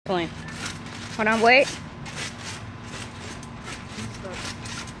pulling. Hold on, wait.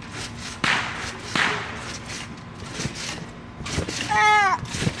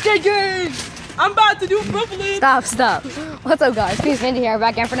 JJ! I'm about to do front flip. Stop. What's up, guys? Peace, Mindy here.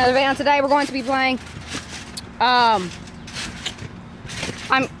 Back in for another video. Today we're going to be playing. I'm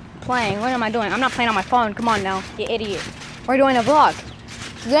playing. What am I doing? I'm not playing on my phone. Come on now, you idiot. We're doing a vlog.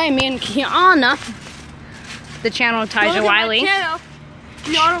 Today, me and Kiana, the channel Tyja Wiley.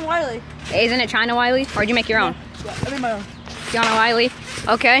 Kiana Wiley. Isn't it China Wiley? Or did you make your own? Yeah, I made my own. Kiana Wiley.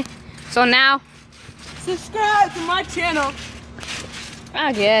 Okay. So now, subscribe to my channel.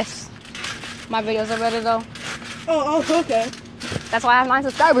 I guess my videos are better though. Oh, okay. That's why I have 9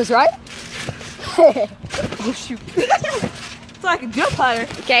 subscribers, right? Oh shoot. So I can jump higher.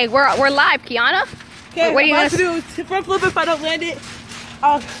 Okay, we're live, Kiana. Okay, what are you gonna do? Front flip. If I don't land it,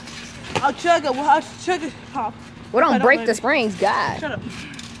 I'll chug it. I'll chug it. Pop. We don't break the springs, God. Shut up.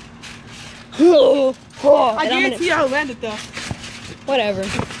 Oh, I guarantee I'll land it though. Whatever.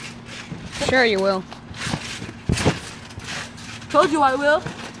 Sure you will. Told you I will.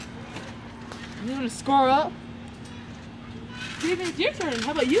 You want to score up? Steven, it's your turn.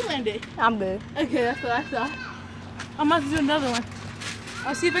 How about you land it? I'm good. Okay, that's what I thought. I'm about to do another one.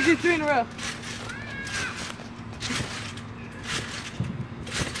 I'll see if I can do 3 in a row.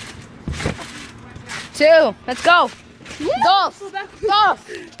 Two. Let's go. Dos.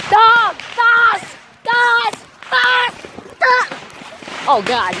 Oh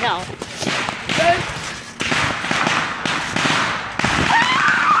God, no.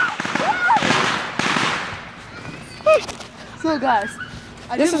 So guys,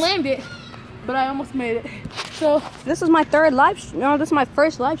 I didn't land it, but I almost made it. So this is my third live. No, this is my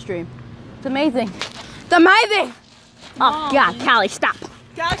first live stream. It's amazing. It's amazing. Oh God, Callie, stop.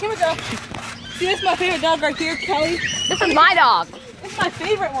 Callie, here we go. See, this is my favorite dog right here, Kelly. This is my dog. It's my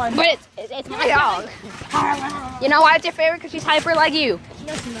favorite one. But it's my dog. You know why it's your favorite? Because she's hyper like you.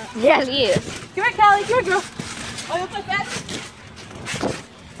 No, she's not. Yes, he is. Come here, Callie. Come here, girl. Oh, you play fast?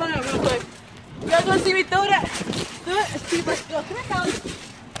 Hold on, real quick. You guys want to see me throw that? Do it. Let's see. Let's go. Come here, Callie.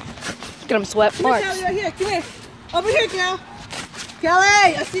 Get him sweat Come here, parts. Callie, right here. Come here. Over here, Cal.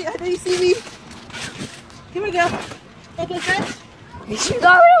 Callie, I know you see me. Come here, girl. Want to play fast? She's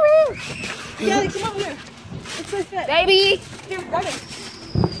over here. Callie, come over here. Let's play fast. Baby. Here, grab it.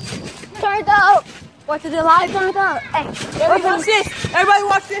 Turned up. What's the light turned up? Hey, Everybody watch this. Everybody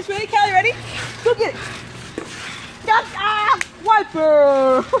watch this. Ready, Callie? Ready? Go get it.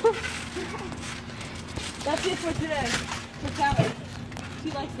 Wiper. That's it for today. For Callie.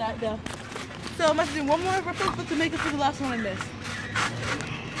 She likes that though. So I'm going to do one more real quick to make it for the last one I missed.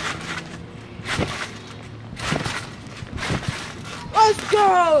 Let's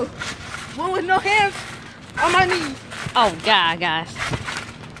go. One with no hands on my knees. Oh God, guys.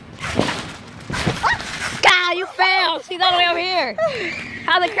 God, you failed. She's all the way over here.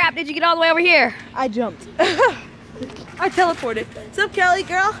 How the crap did you get all the way over here? I jumped. I teleported. What's up, Kelly,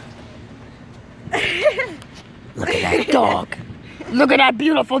 girl? Look at that dog. Look at that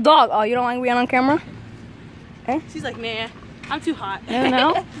beautiful dog. Oh, you don't like being on camera? Eh? She's like, nah, I'm too hot.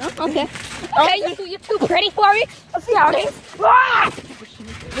 No? Oh, okay. Okay, you're too pretty for me. Let's see how it is. Ah!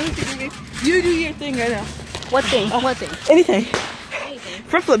 You do your thing right now. What thing? What thing? Anything. Anything.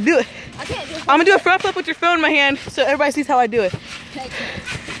 Front flip, do it. I can't do it. I'm gonna do a front flip with your phone in my hand so everybody sees how I do it.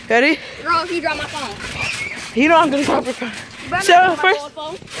 Ready? Girl, if you drop my phone. You know I'm gonna drop your phone. So first.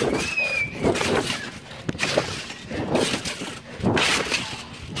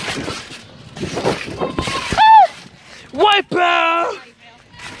 Wipe out!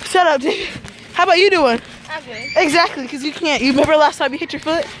 Shut up, dude. How about you doing? I'm good. Exactly, because you can't. You remember last time you hit your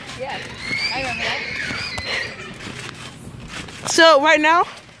foot? Yeah, I remember that. So right now,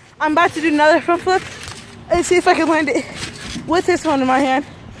 I'm about to do another front flip and see if I can land it with this one in my hand.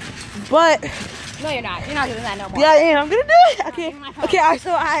 But no, you're not. You're not doing that no more. yeah, I am. I'm gonna do it. Okay. Okay.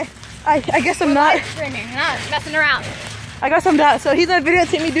 So I guess I'm not. You're not messing around. I guess I'm not. So he's gonna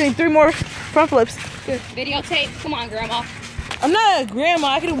videotape me doing 3 more front flips. Good. Videotape. Come on, Grandma. I'm not a grandma.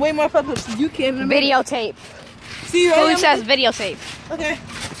 I can do way more front flips than you can. Videotape. See you ready? Who says videotape? Okay.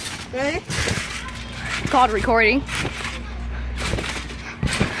 Ready? It's called recording.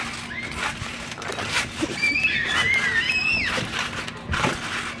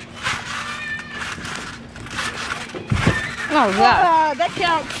 Oh God. That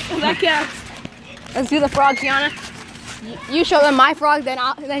counts. That counts. Let's do the frog, Kiana. You show them my frog, then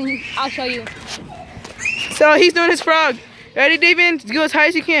I'll show you. So he's doing his frog. Ready, Davien? Go as high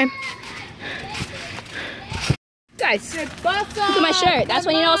as you can. Guys, look at my shirt. That's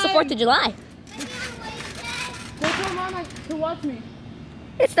when you know it's the 4th of July. Go tell Mama to watch me.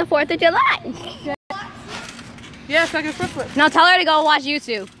 It's the 4th of July. Yeah, second flip. No, tell her to go watch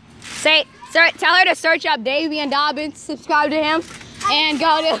YouTube. Tell her to search up Davien Dobbins, subscribe to him, and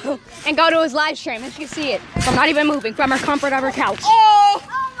go to his live stream. And she can see it. So I'm not even moving from her comfort of her couch. Oh!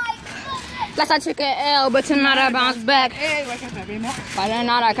 Last I took an L, but tonight I bounced back. Hey, why can't I be more? By then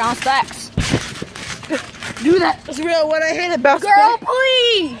night I count stacks. Do that. That's real what I hate about Girl,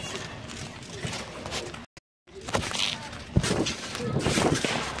 please.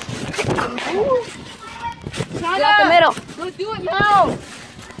 Get out the middle. Go do it now.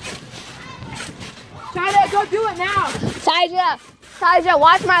 China, go do it now. Taja,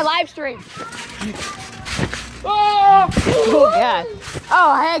 watch my live stream. Oh! Oh, God.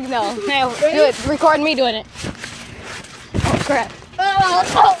 Oh, heck no. Hey, do it. Record me doing it. Oh, crap.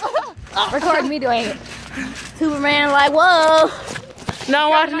 Record me doing it. Superman, like, whoa. Now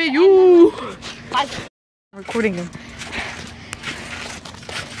watch me, you. I'm recording him.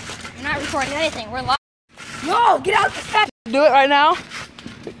 We're not recording anything. We're live. No, get out the step. Do it right now.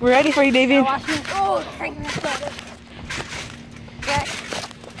 We're ready for you, Davien. Watch me. Oh, crank that step. Okay.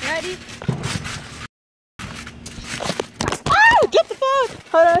 Ready? Oh, get the phone.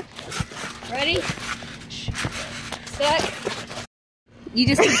 Hold on. Ready? Set. You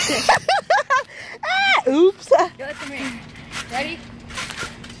just keep sit. Oops. Do it to me. Ready?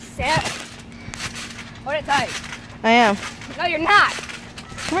 Set. Hold it tight. I am. No, you're not.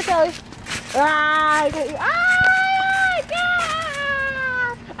 Come here, Kelly. Ah,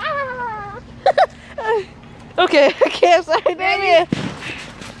 okay, I'm sorry, Davien.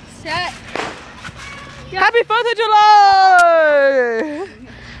 Set. Happy 4th of July!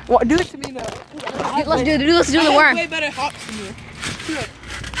 What? Do it to me now. Let's do the worm. Way better hops than you. Do it.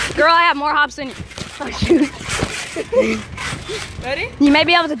 Girl, I have more hops than you. Oh, shoot. Ready? You may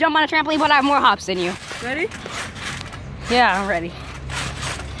be able to jump on a trampoline, but I have more hops than you. Ready? Yeah, I'm ready.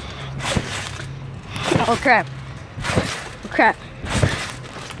 Oh, crap. Oh, crap.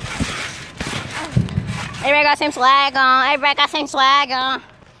 Everybody got same swag on.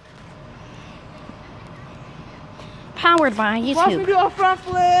 Powered by Watch me YouTube. do a front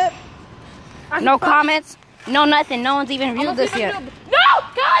flip. No comments. No nothing. No one's even viewed this yet. No!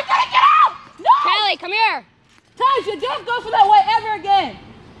 Kelly, get out! No! Kelly, come here. Taja, don't go for that way ever again.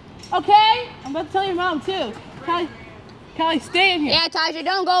 Okay? I'm about to tell your mom too. Kelly, stay in here. Yeah, Taja,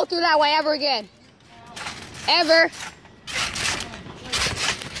 don't go through that way ever again. Ever.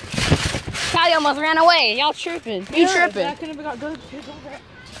 Kelly almost ran away. Y'all tripping. You tripping. I couldn't have got good.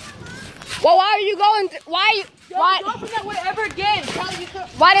 Well, why are you going? Why? Don't go for that way ever again. Kelly, you can't.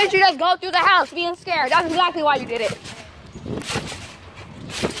 Why didn't you just go through the house being scared? That's exactly why you did it.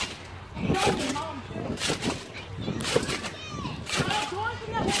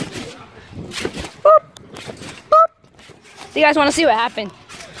 Boop. Boop. So you guys want to see what happened?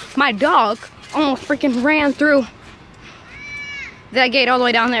 My dog almost freaking ran through that gate all the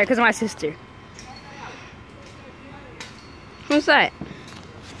way down there because of my sister. What's that?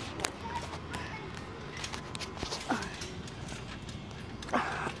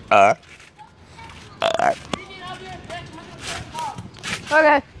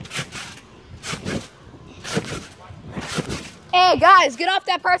 Okay. Hey guys, get off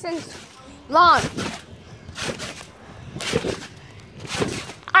that person's lawn.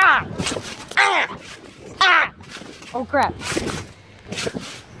 Oh crap.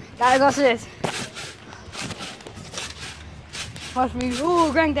 Guys, watch this. Watch me,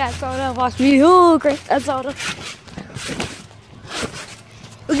 ooh, crank that soda. Watch me, ooh, crank that soda.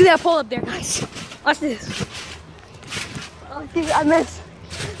 Look at that pole up there, guys. Watch this. Oh, I missed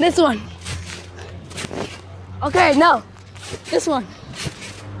this one. Okay, no. This one.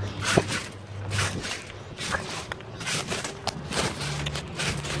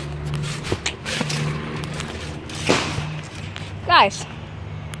 Guys,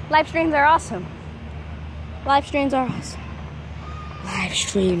 live streams are awesome. Live streams are awesome. Live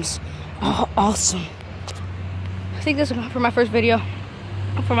streams are awesome. I think this is for my first video.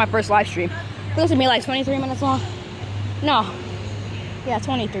 For my first live stream. This will be like 23 minutes long. No. Yeah,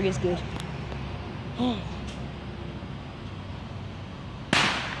 23 is good.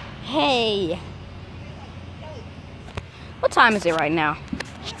 Hey. What time is it right now?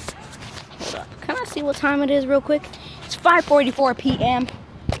 Hold up. Can I see what time it is real quick? It's 5:44 p.m.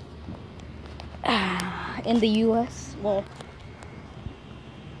 In the U.S. Well,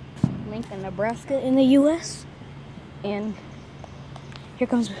 Lincoln, Nebraska in the U.S. And here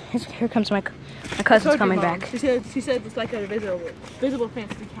comes my cousin's coming back. She said it's like a visible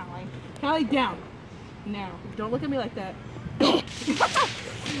fence to Callie. Callie, down. Now. Don't look at me like that.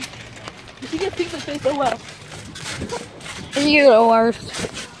 She just thinks my face so well. You're the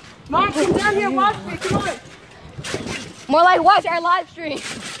worst. Mom, come down here and watch me. Come on. More like watch our live stream.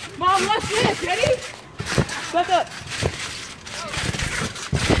 Mom, watch this. Ready? Back up.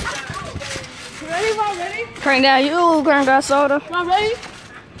 Ready, Mom? Ready? Crank down, you crank that soda. Mom, ready?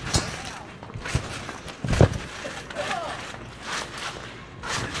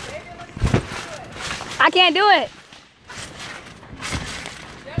 I can't do it.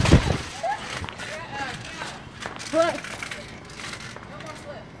 What?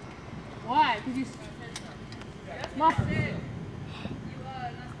 Why? Because you... Mom.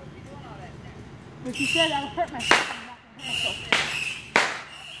 But you said I would hurt myself.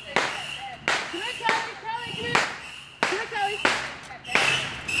 Come here, Kelly. Kelly, come here. Come here, Kelly.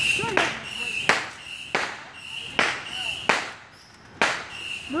 Come here.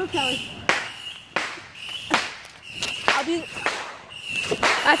 Move, Kelly. I'll do.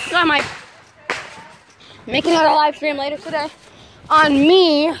 I might make another live stream later today on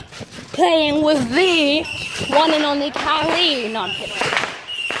me playing with the one and only Kylie. No, I'm kidding.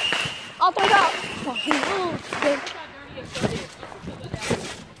 I'll throw it out.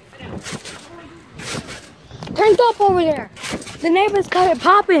 Turned up over there. The neighbors got it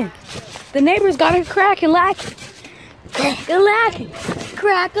popping. The neighbors got it crack and lacking. Crack a lacking.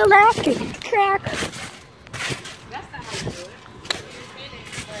 Crack a lacking. Crack.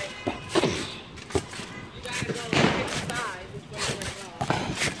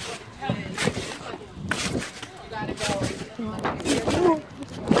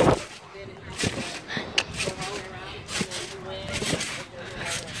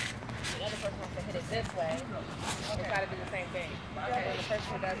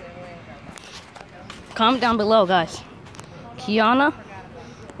 Comment down below, guys. Kiana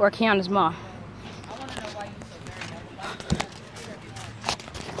or Kiana's mom?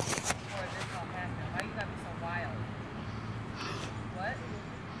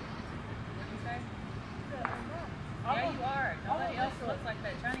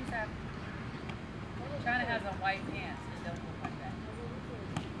 China has on white pants. It doesn't look like that.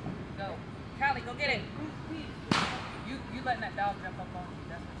 Go. Callie, go get it. You letting that dog jump up on you.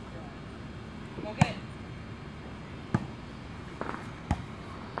 That's what you're doing. Go get it.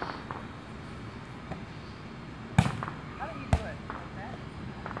 How do you do it?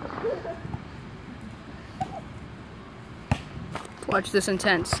 Like that? Watch this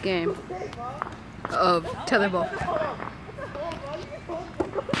intense game of tetherball.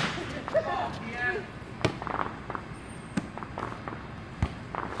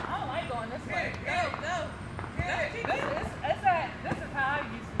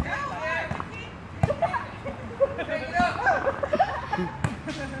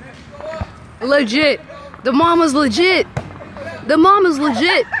 Legit. The mama's legit. The mama's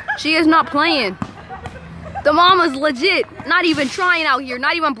legit. She is not playing. The mama's legit. Not even trying out here.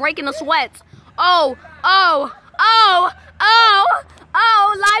 Not even breaking the sweats. Oh, oh, oh, oh,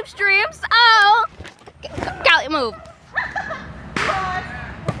 oh, live streams. Oh. Golly, move.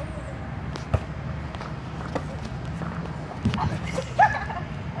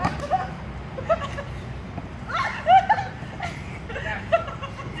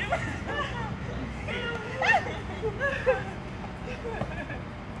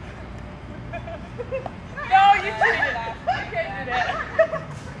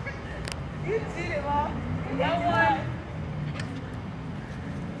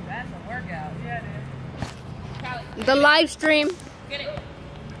 The live stream. Get it.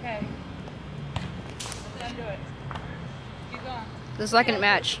 Okay. Let's do it. Keep going. The second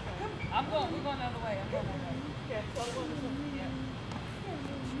match. I'm going. We're going the other way. I'm going the other way. Okay. So we're going this way.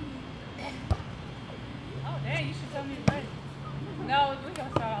 Yeah. Oh, dang. You should tell me it's ready. No, we're going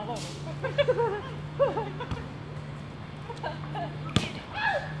to start all over.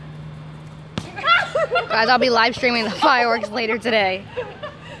 Guys, I'll be live streaming the fireworks later today.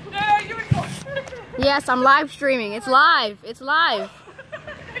 No, you record. Yes, I'm live streaming. It's live. It's live.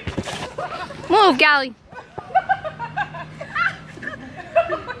 Move, Callie.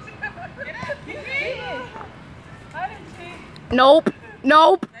 Nope.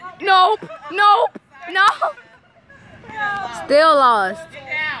 Nope. Nope. Nope. No. Still lost. Get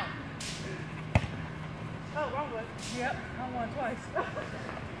down. Oh, wrong one. Yep, I won twice.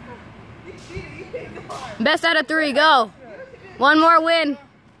 You cheated. You picked the bar. Best out of 3. Go. One more win.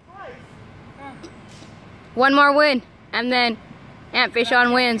 One more win, and then Aunt Fish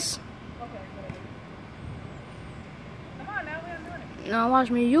on wins. Come on, now we're doing it. Now watch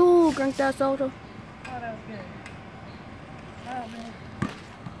me. You drink that soda. Oh, that was good. Oh, man.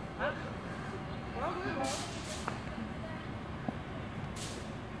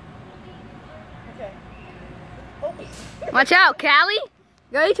 Okay. Oh. Watch out, Callie.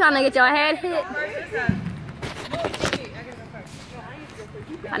 Girl, you trying to get your head hit.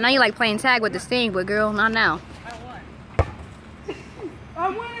 I know you like playing tag with this thing, but girl, not now. I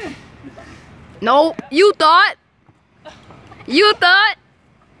win. No, you thought. You thought.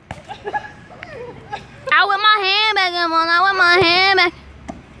 Out with my hand back, come on, out with my hand back.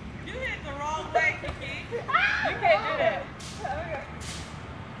 You hit the wrong way, Kiki. You can't do that.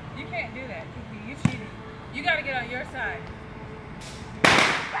 You can't do that, Kiki. You cheated. You gotta get on your side.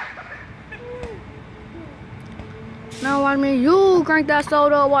 No, watch me, you crank that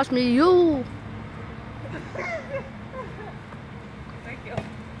soda. Watch me, you. Thank you.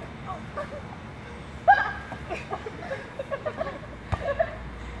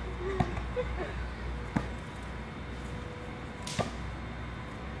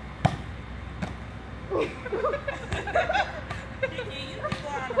 Kiki, you can go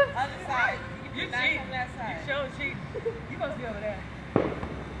on the other side. You cheat. From that side. You sure cheat. You supposed to be over there.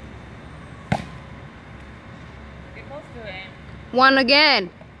 Get close to it, Aim. Won again.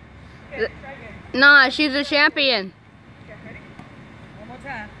 Okay, try again. Nah, she's a champion. Okay, ready? One more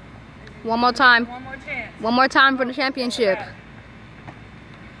time. One more time. One more chance. One more time for the championship.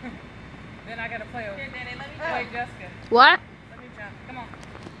 Then I gotta play over. Play Jessica. What? Let me jump. Come on.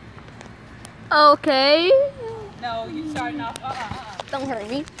 Okay. No, you starting off. Don't hurt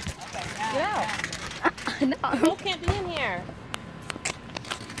me. Okay, now. Get out. No. Who can't be in here?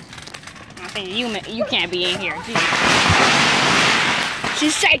 I think you can't be in here.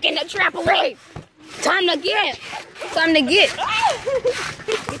 She's shaking the trampoline. Time to get. Time to get.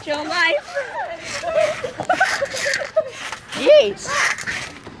 Get your life. Jeez.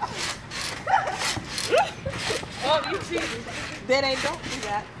 Oh, you cheated. Then they don't do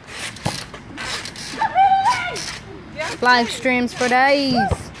that. Live streams for days.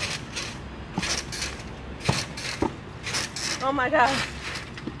 Oh my God.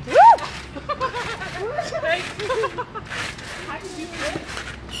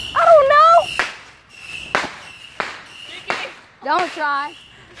 I don't know. Don't try.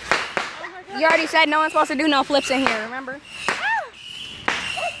 You already said no one's supposed to do no flips in here, remember?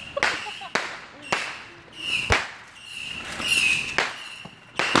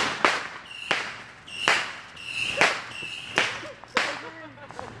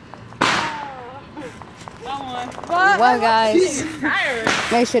 Well, guys,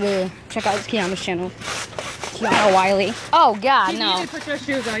 make sure to check out Kiana's channel. Kiana Wiley. Oh, God, You no. need to put your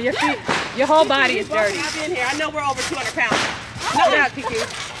shoes on. Your feet, your whole body is dirty. I've been here. I know we're over 200 pounds. Get out, Kiki.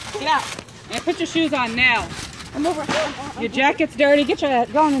 Get out. And put your shoes on now. I'm over. Your jacket's dirty. Get your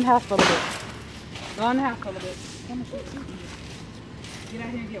go in the house for a little bit. Go in the house for a little bit. Come on. Get out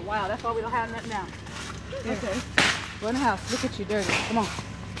here and get wild. That's why we don't have nothing now. Here. Okay. Go in the house. Look at you dirty. Come on.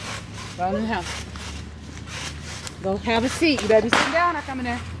 Go in the house. Go have a seat. You better be sitting down. I come in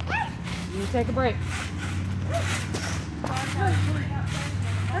there. You need to take a break.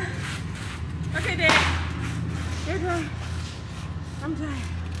 Okay, Dad. You're done. I'm tired.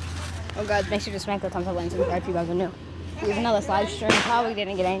 Oh, guys, make sure to smack the thumbs up button and subscribe if you guys are new. Here's another live stream. Probably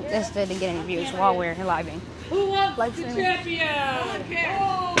didn't get any views while we're living. Who wants Live the streaming. champion?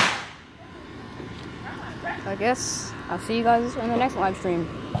 I guess I'll see you guys in the next live stream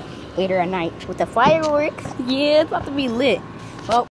later at night with the fireworks. Yeah, it's about to be lit. Well.